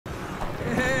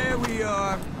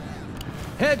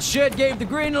Head shed gave the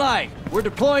green light. We're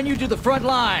deploying you to the front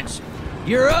lines.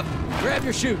 You're up, grab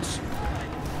your chutes.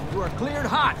 You are cleared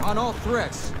hot on all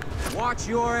threats. Watch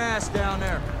your ass down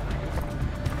there.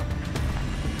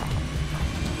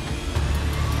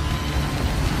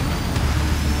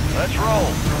 Let's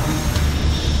roll.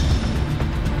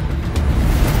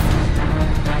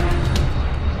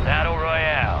 Battle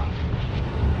Royale.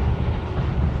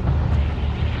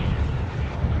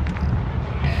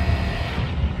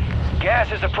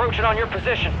 Gas is approaching on your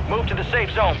position. Move to the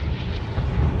safe zone.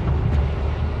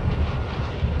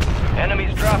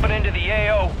 Enemies dropping into the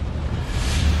AO.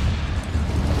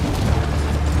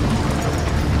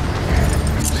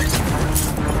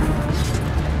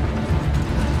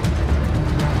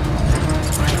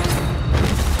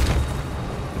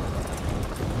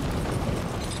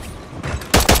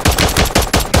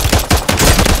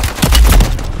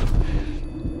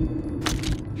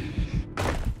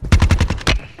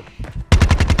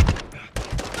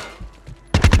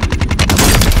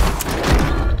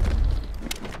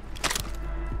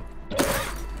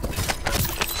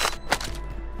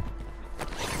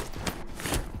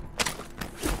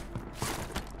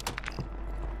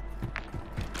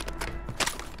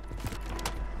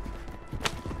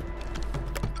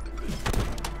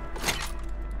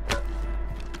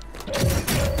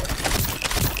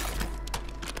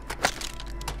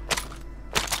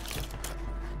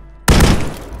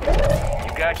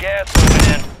 Got gas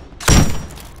moving in.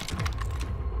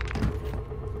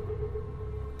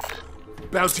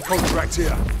 Bounty contract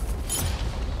here.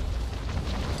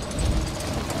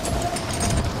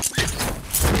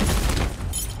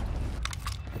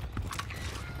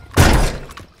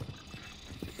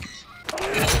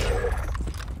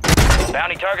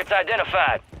 Bounty targets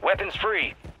identified. Weapons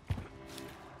free.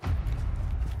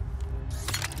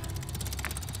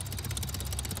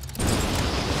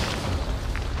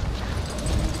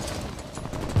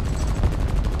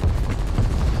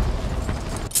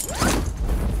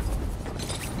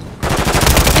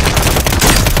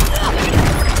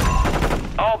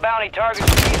 All bounty targets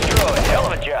destroyed. Hell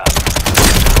of a job.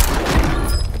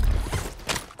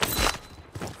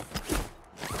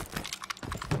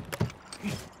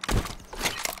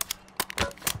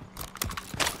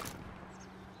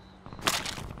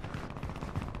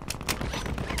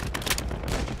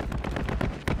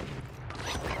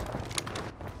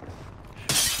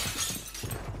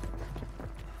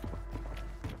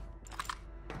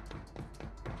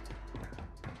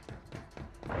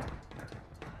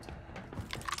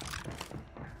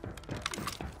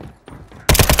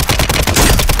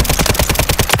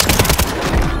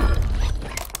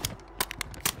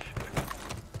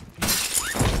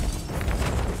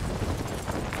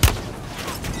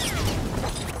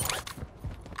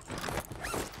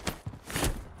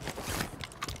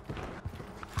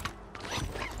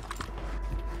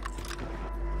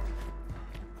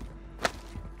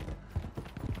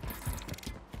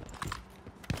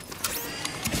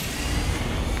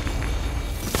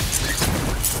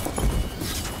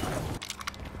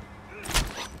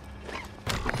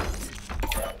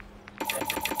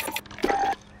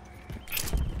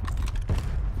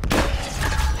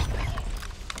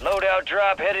 Loadout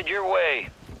drop headed your way.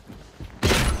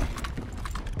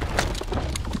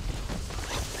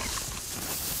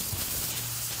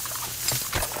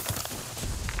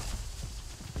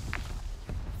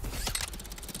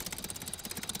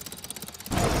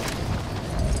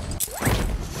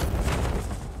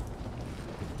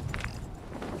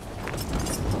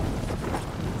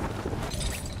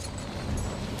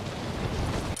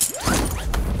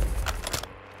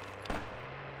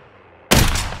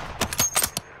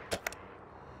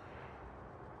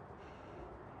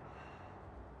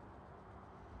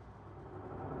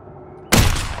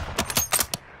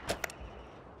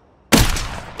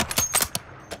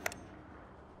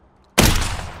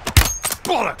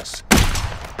 Bollocks!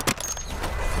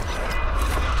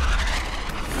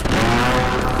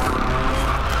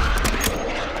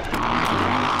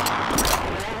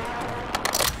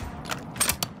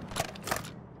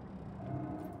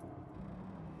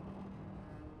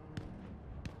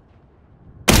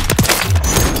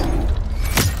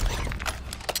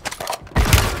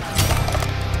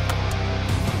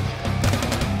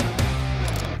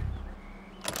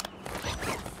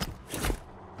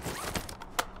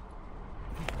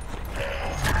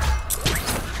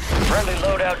 Friendly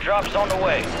loadout drops on the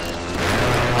way.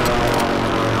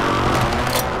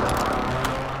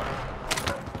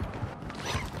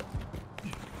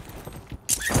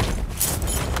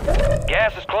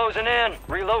 Gas is closing in.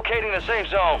 Relocating the safe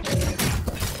zone.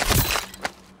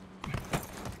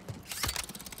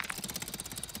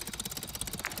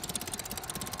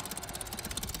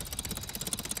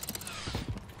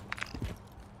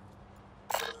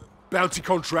 Bounty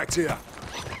contract here.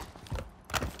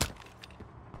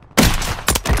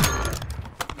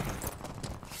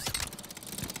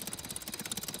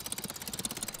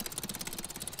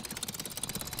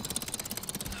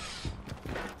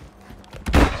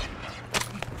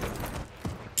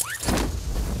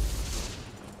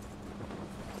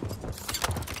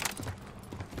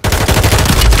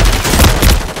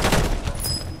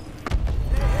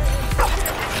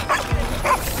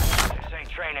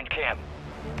 Camp.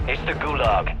 It's the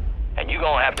Gulag, and you're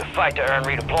gonna have to fight to earn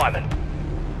redeployment.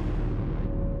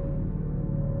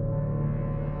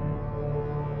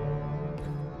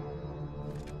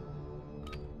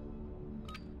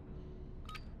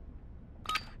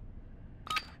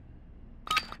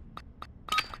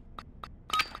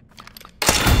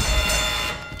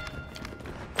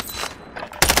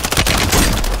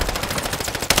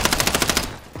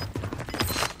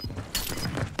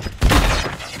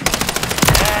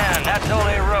 That's all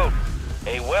they wrote.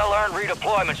 A well-earned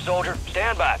redeployment, soldier.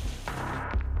 Stand by.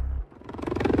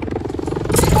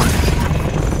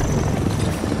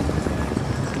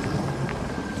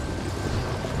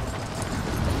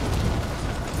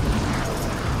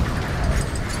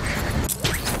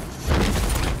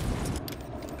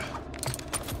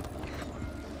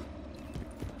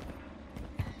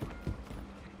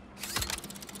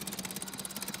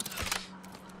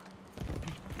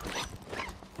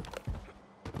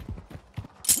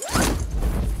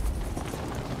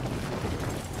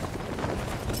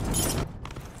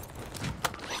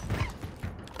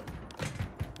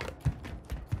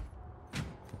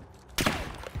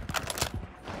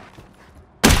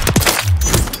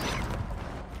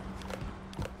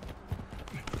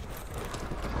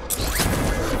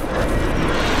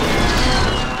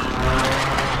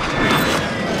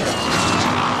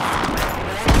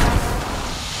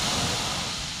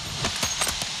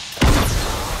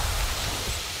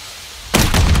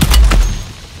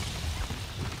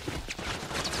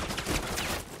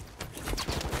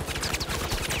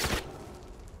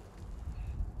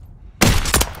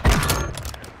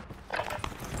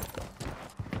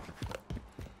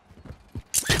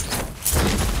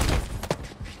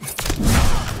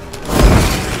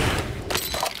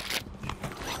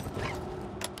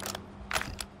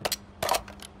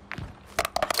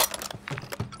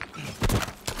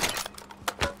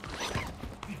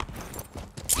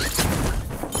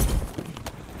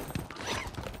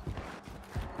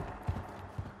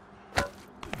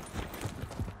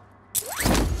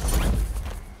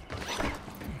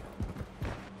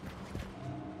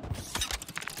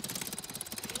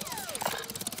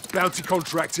 Bounty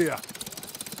contract here.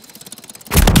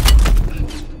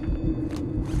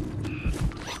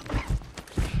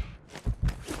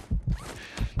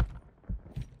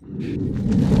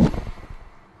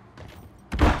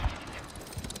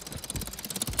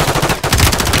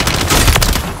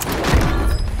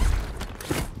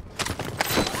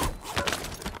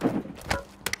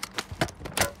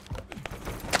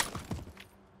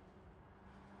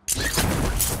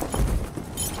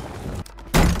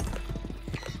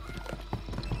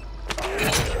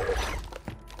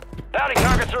 Bounty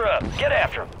targets are up. Get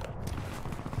after them.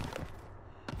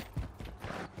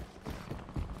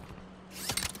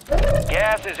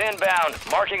 Gas is inbound,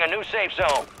 marking a new safe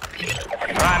zone.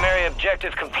 Primary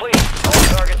objective complete. All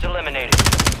targets eliminated.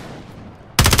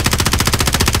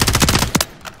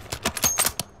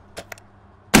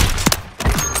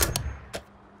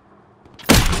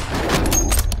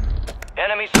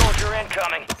 Enemy soldier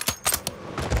incoming.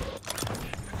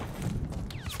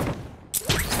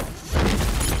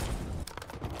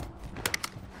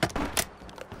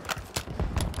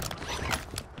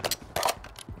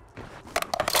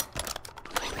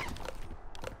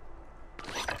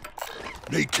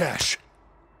 Need cash.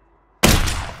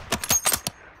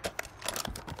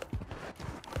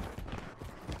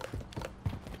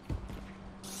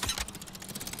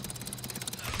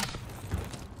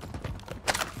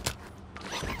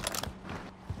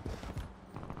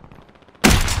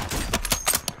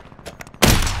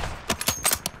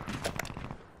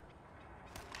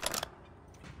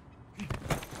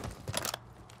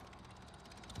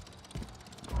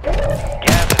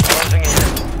 Gas is closing in.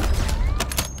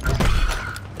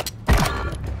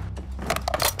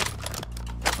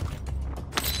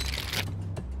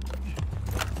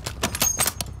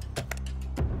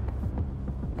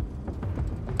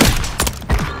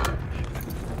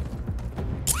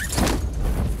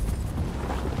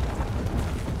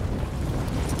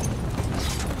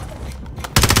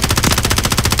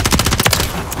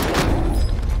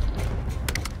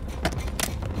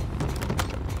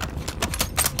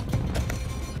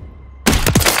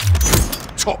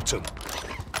 Topped 'em.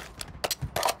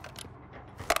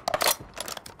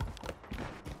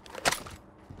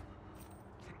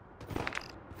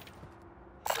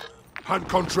 Hunt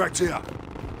contract here.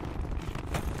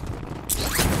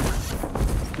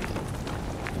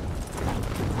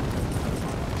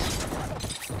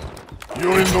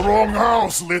 You're in the wrong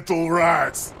house, little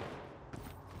rats!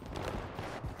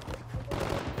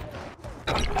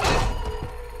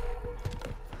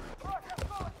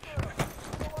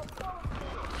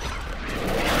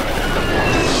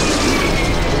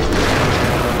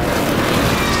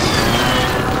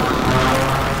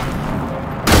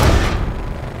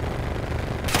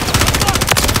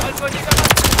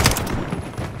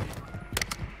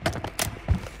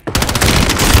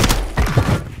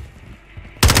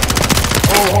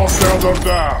 All hostiles are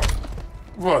down!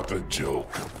 What a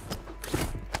joke.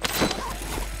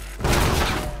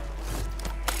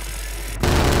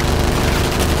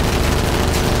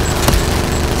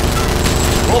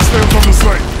 Hostiles on the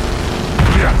site!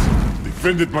 Yes,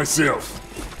 defend it myself.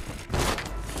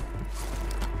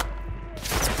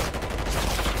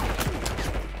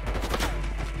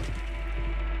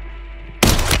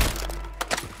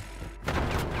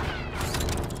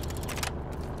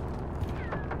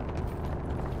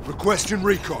 Requesting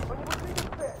recon.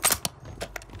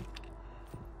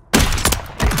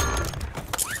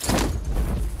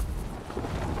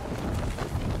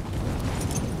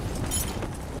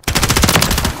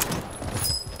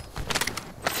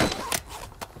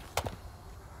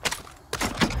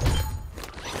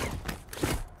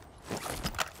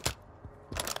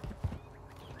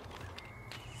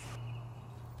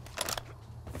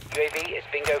 UAV is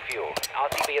bingo fuel.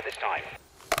 RTB at this time.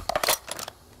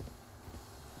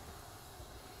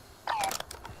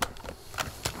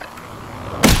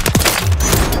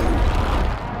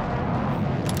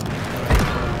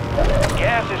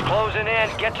 Gas is closing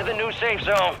in. Get to the new safe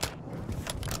zone.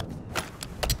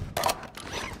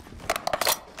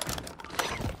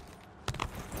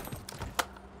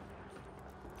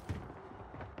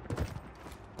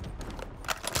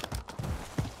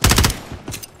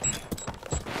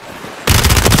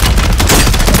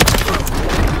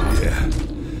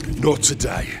 Not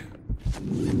today.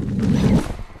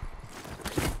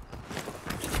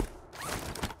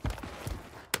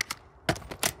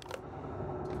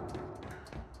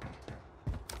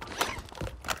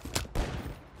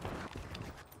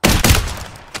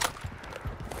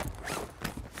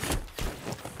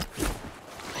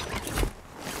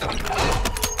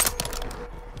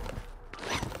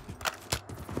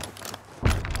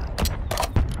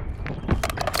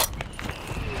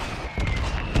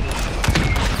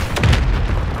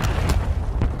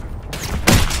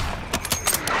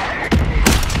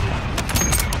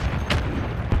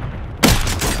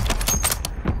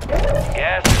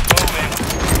 Gas is moving.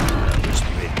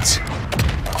 Split.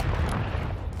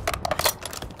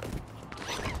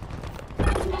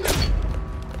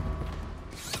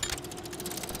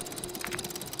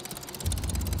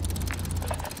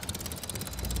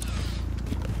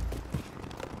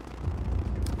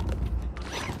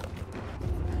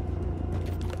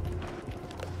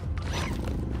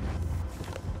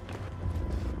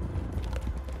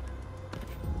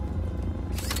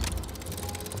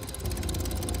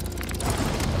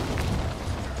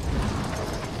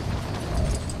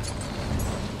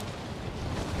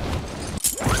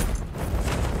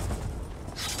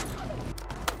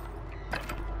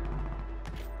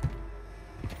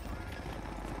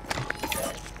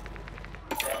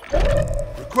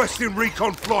 Requesting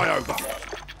recon flyover.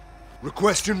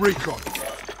 Requesting recon.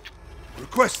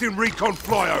 Requesting recon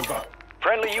flyover.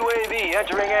 Friendly UAV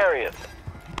entering area.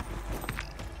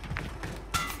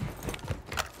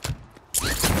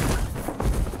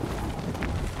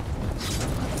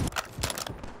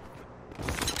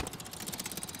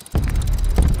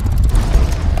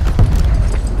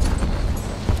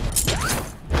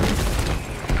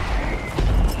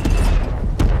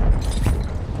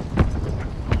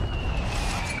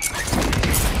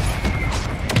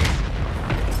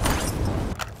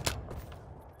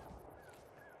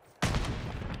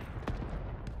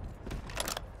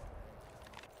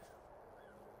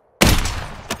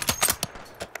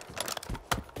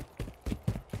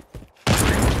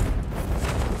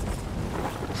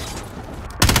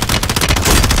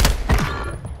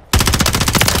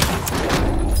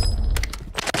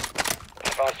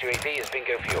 Advanced UAV is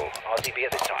bingo fuel. RTB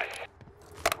at this time.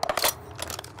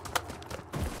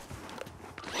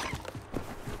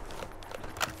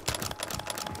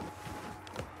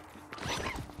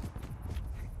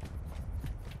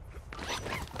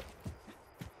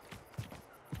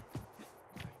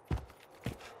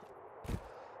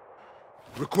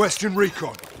 Requesting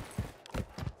recon.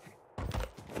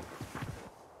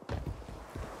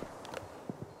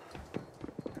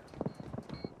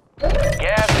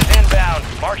 Gas is inbound.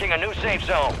 Marking Marking a new safe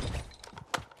zone.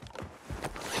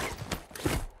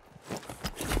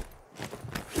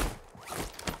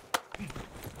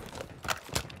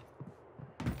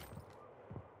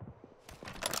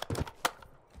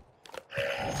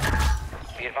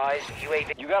 Be advised,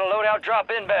 UAV. You got a loadout drop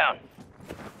inbound.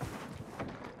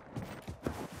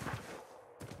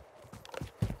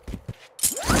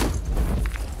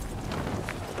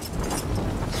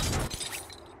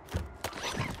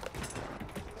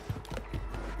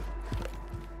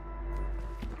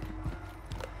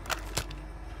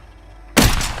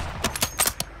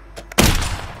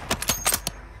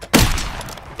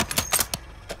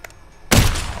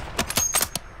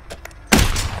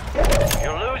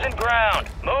 You're losing ground.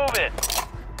 Move it.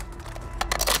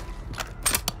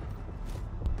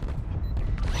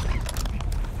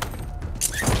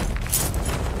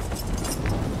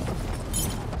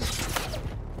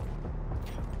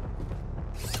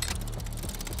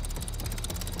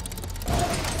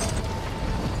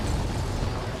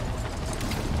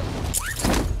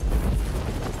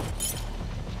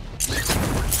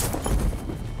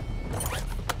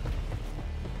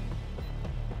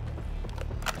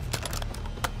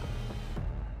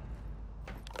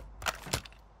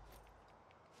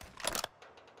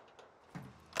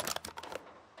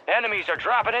 Enemies are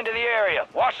dropping into the area.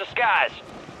 Watch the skies.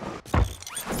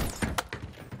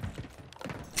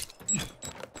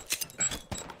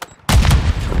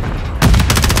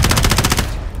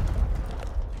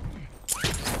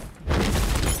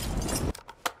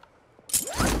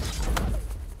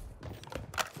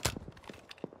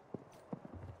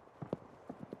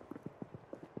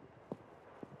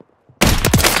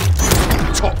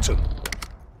 Topton.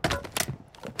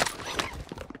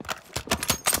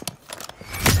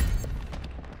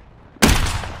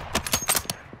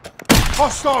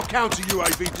 Hostile counter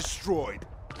UAV destroyed.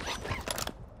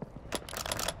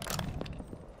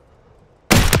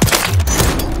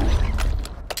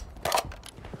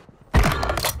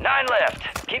 Nine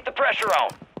left. Keep the pressure on.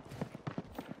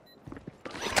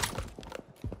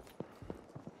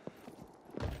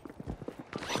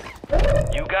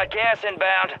 You got gas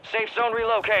inbound. Safe zone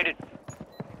relocated.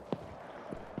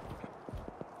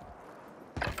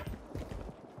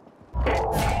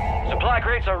 Supply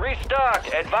crates are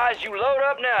restocked. Advise you load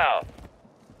up now.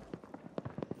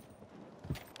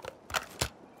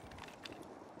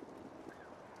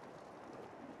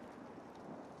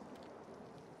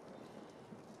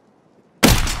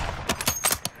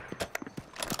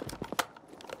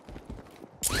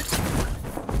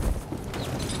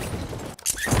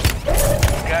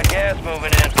 Got gas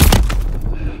moving in.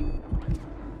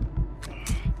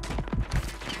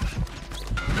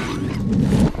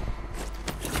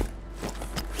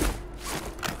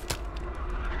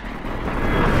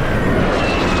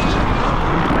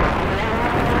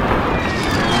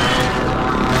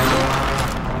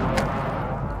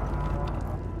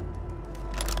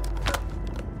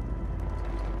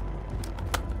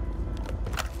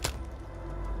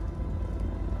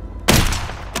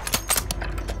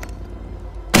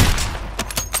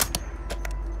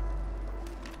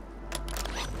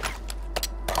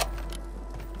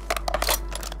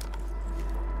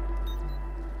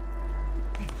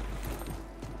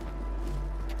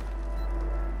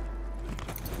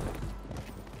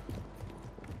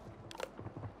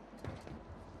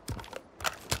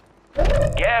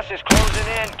 Gas is closing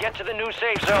in. Get to the new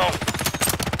safe zone.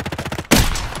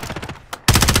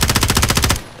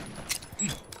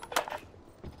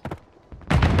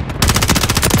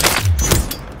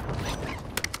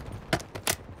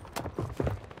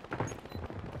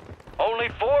 Only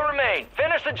 4 remain.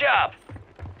 Finish the job.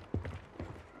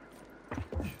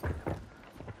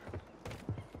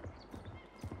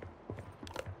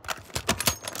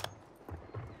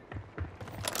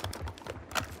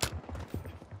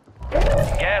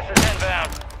 Gas is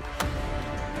inbound.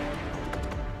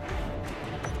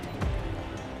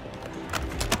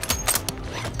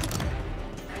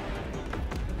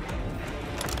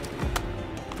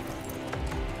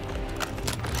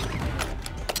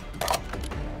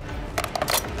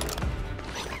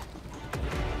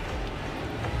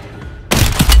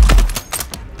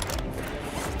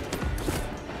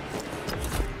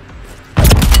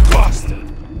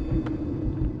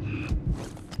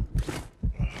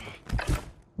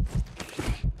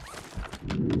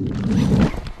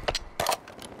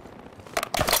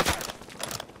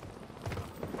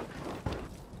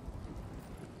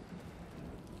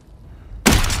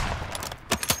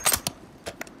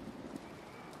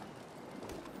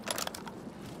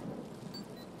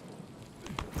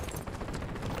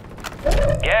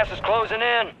 Gas is closing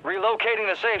in. Relocating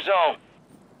the safe zone.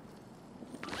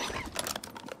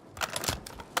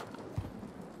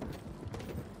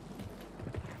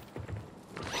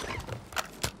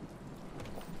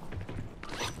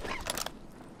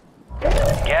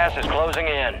 Gas is closing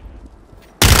in.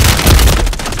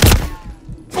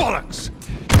 Bollocks!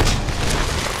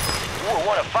 You are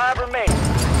one of 5 remaining.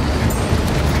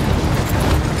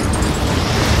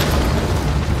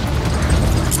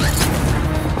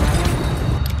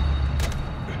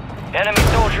 Enemy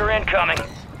soldier incoming.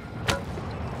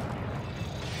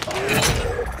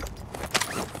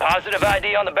 Positive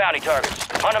ID on the bounty targets.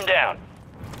 Hunt them down.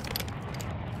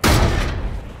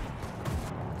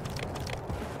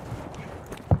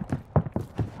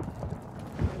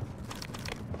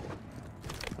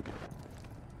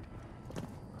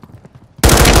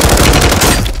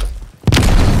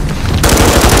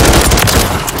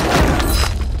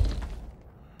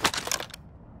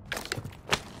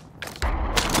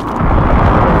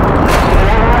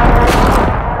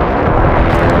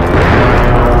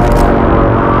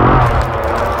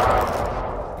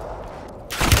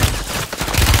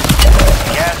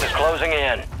 Closing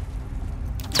in.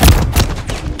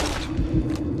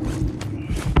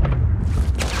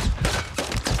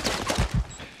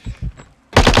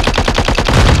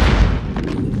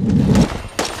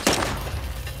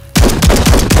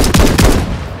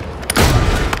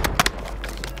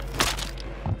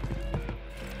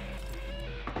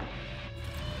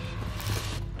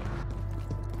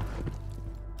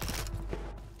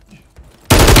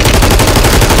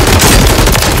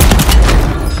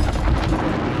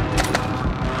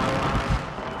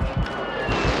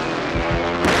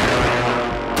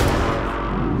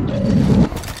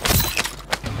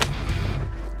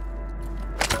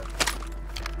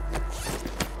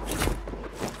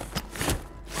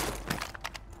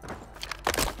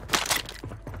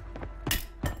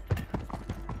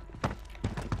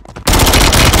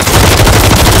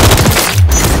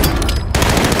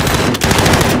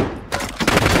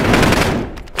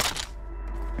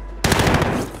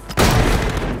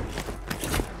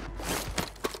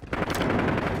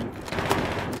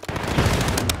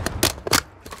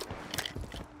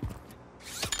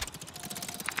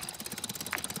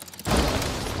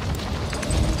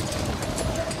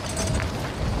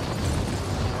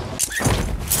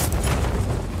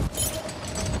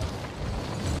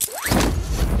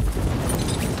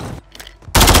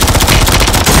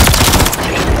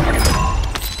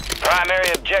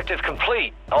 Primary objective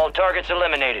complete. All targets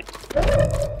eliminated.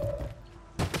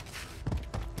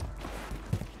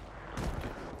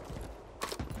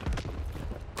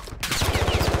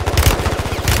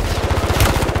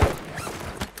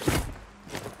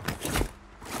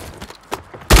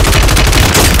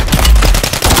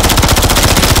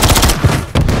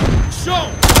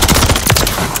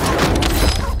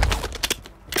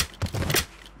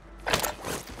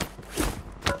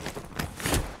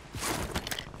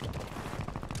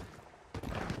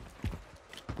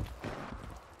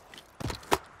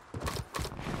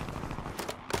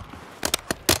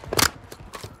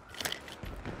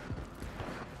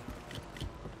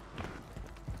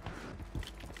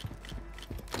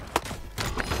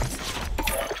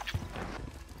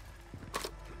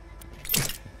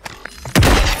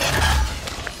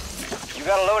 You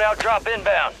got a loadout drop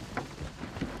inbound.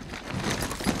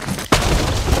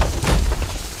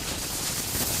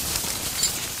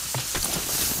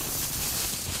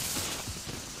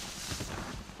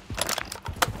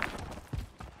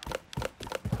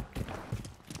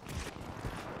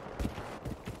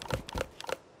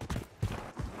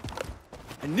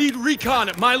 I need recon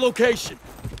at my location.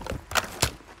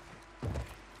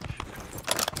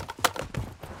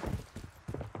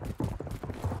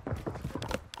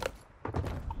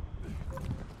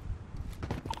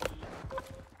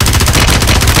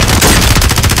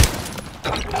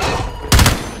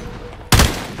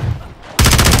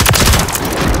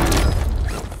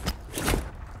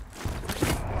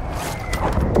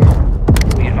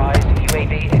 Be advised,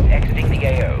 UAV is exiting the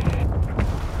AO.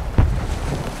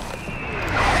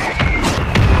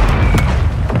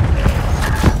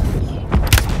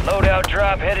 Loadout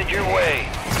drop headed your way.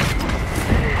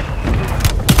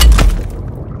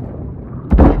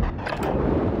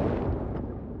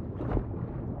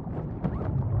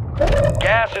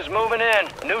 Gas is moving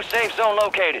in. New safe zone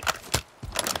located.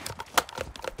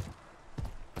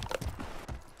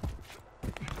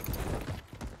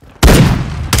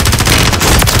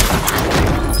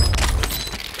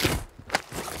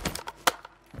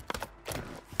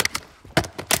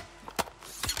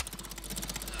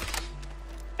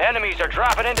 Enemies are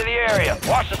dropping into the area.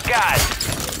 Watch the skies.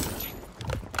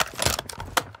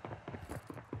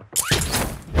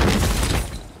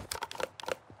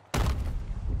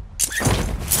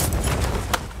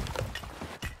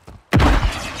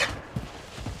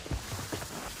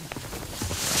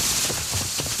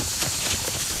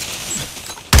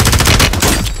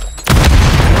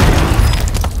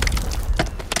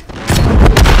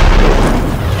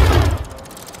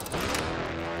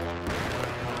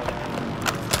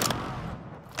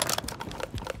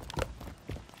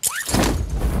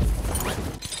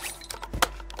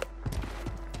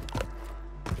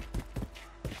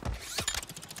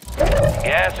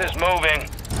 is moving.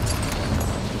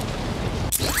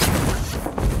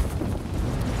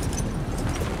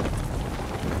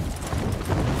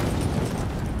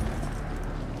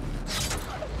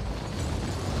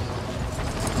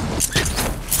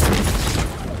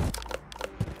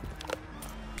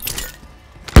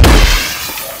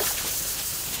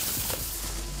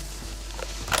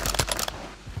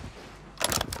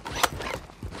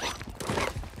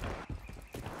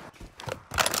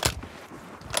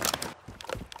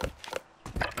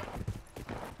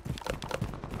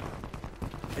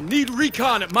 I need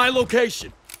recon at my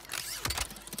location.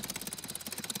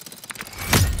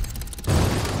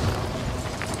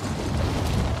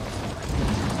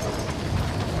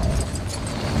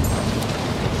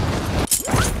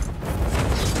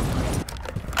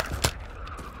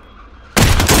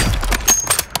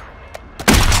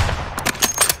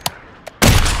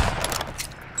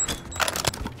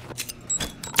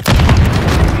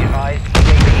 Be advised,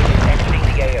 UAV is exiting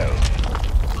the AO.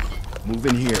 Move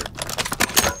in here.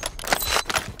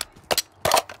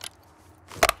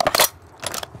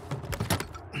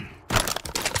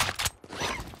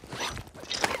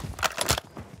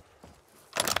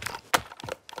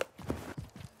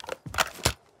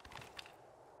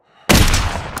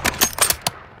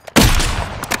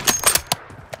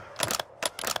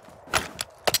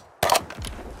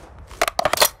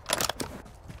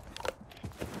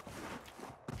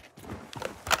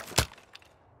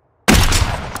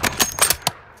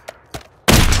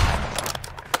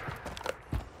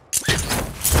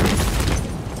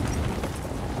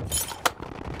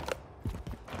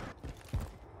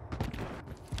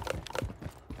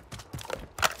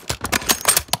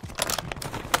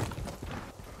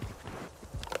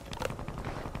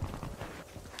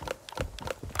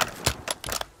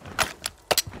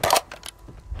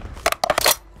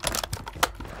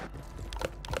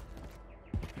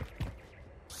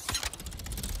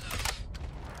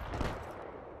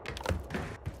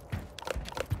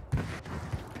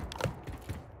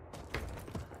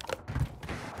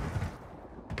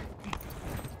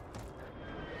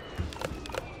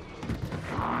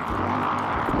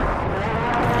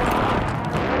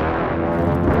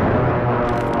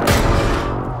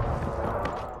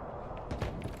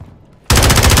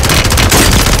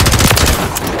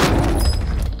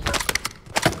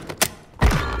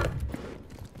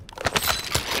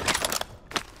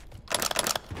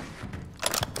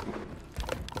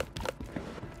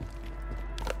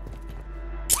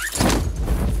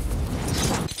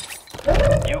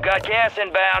 You got gas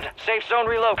inbound. Safe zone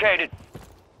relocated.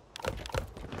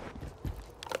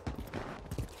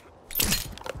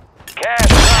 Cash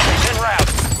copies en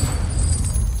route.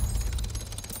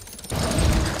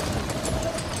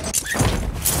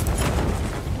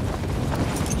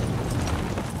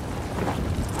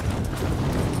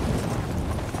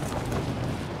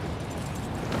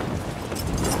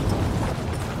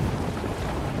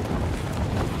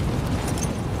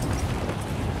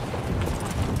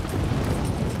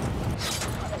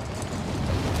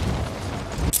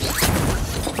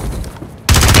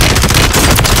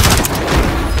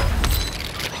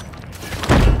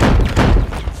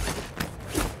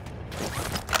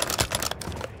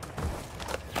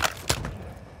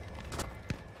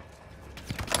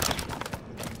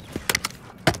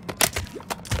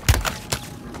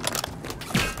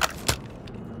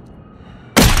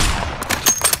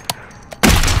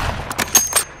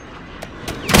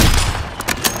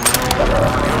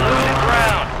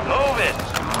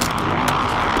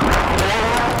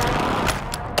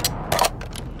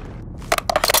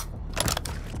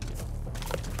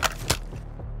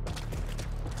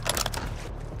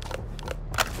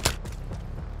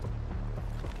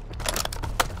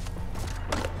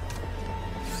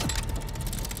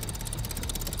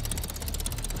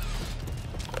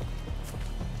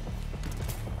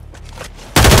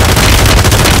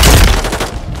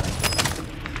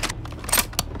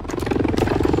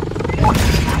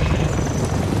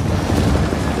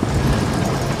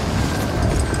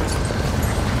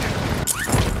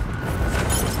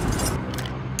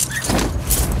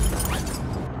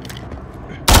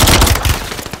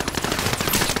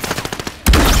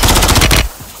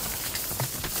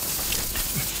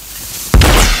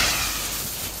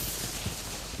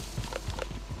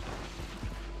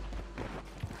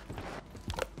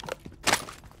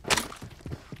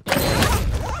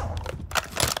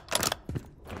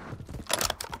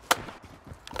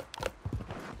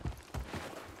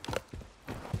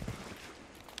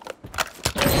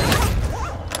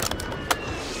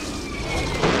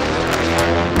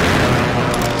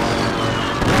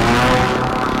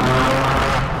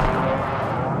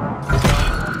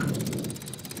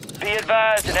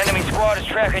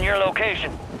 tracking your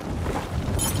location.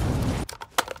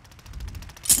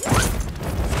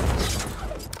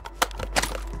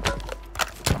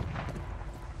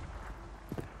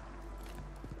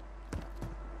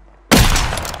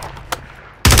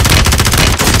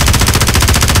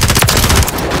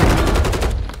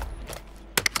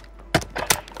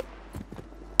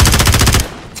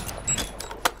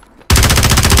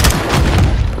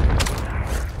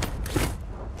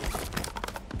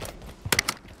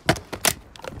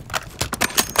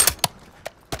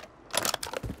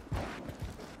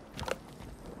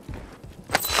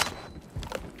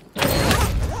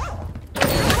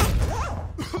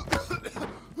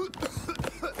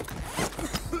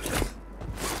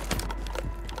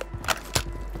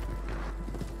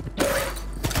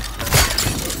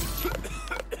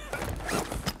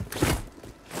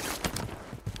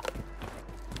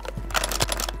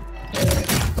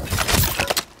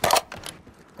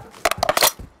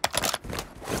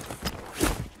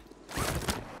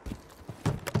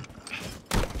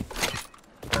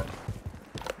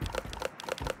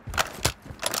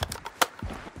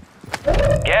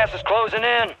 Gas is closing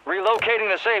in. Relocating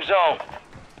the safe zone.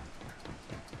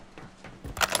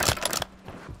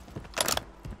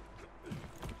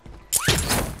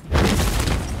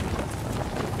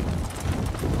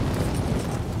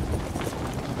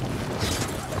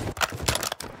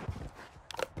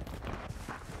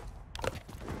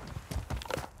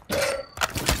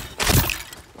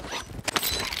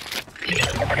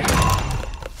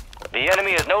 The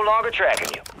enemy is no longer tracking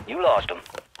you. You lost him.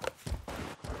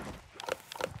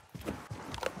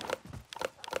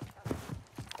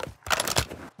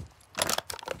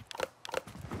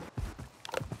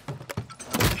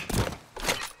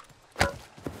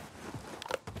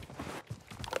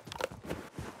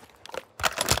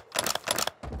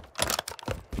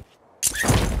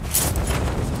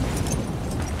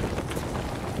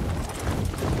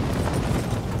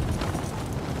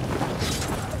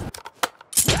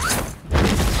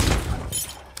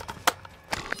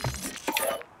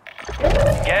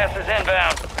 Gas is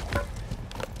inbound.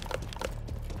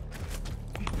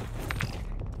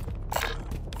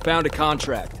 Found a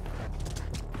contract.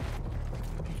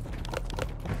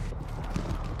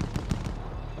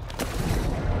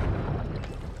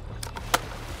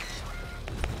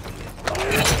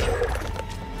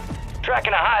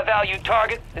 Tracking a high-value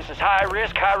target. This is high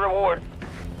risk, high reward.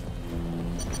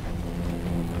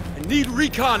 I need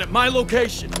recon at my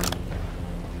location.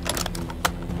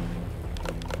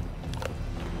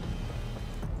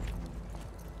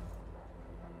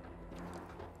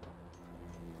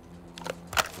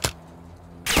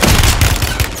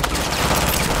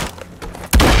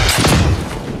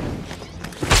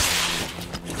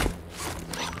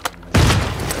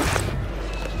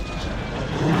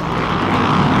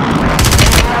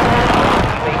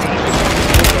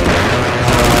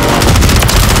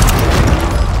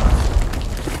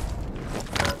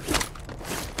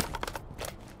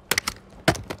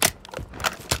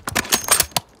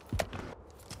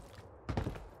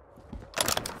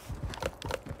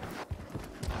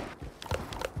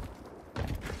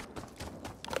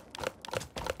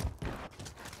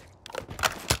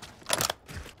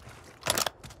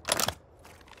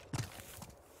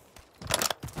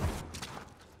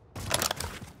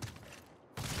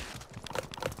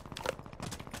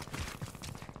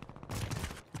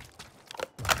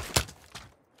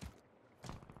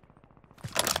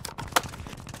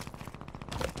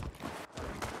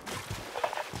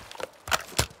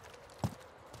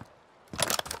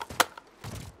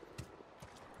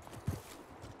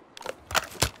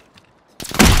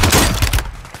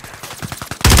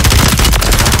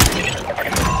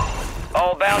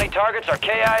 All bounty targets are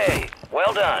KIA.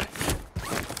 Well done.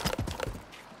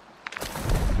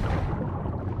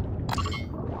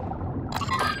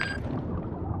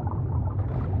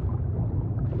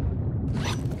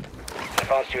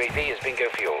 Advanced UAV is bingo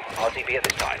fuel. RTB at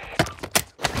this time.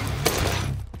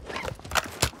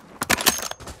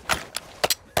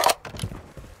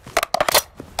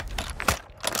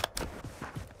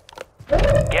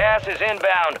 Gas is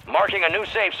inbound, marking a new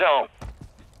safe zone.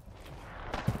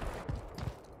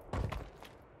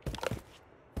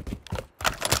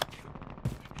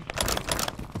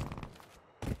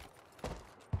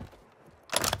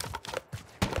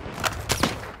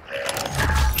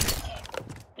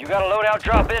 You got a loadout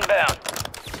drop inbound.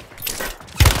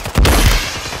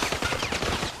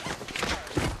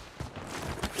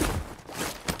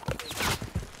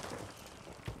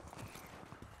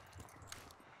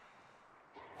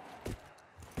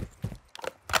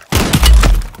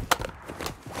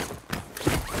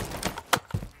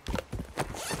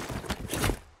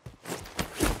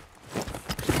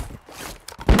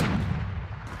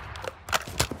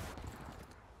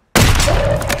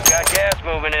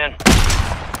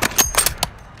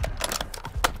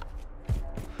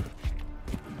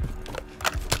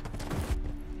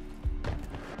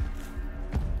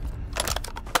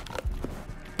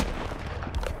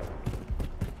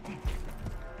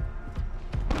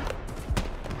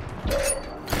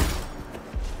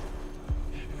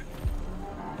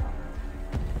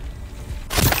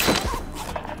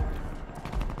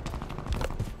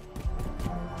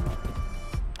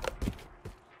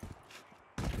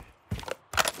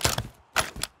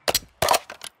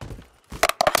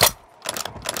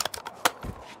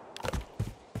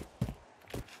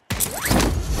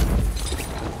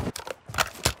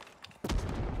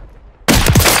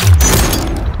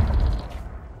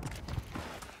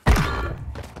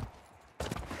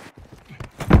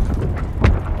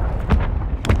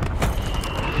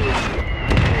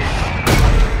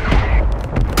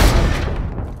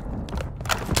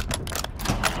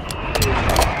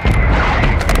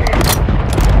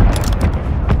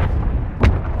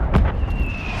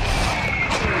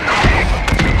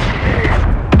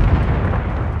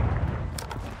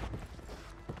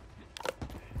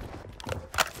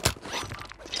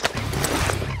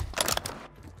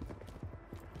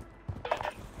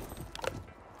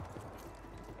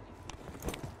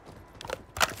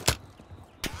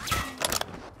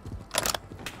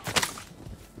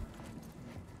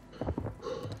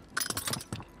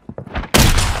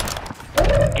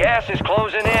 Gas is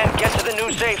closing in. Get to the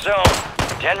new safe zone.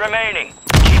 10 remaining.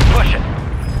 Keep pushing.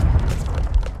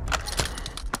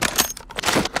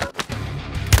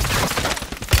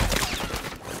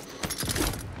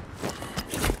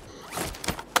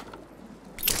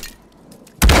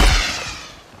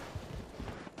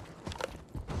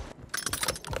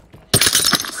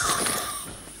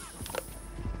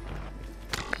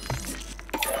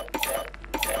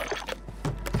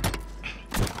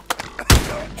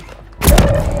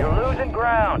 You're losing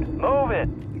ground. Move it.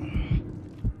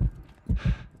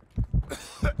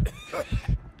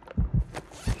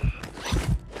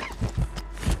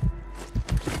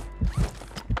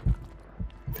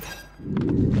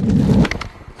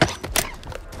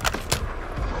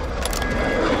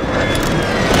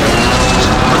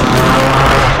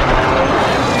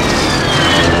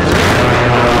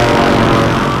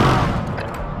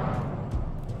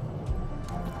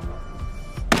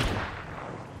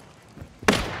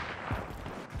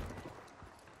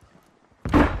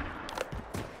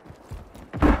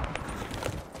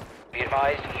 Be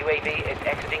advised, UAV is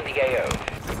exiting the AO.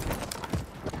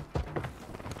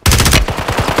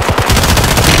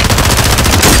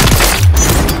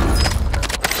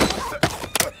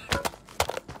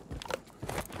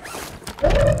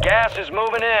 Gas is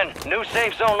moving in. New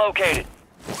safe zone located.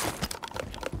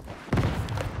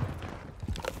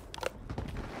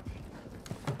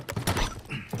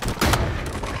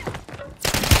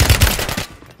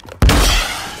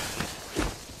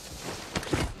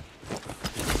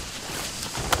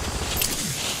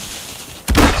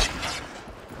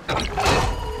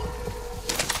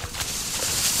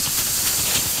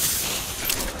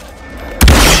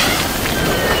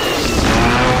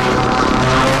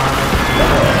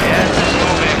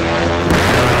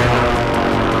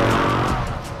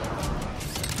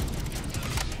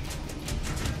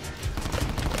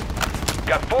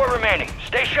 Got 4 remaining.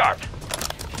 Stay sharp.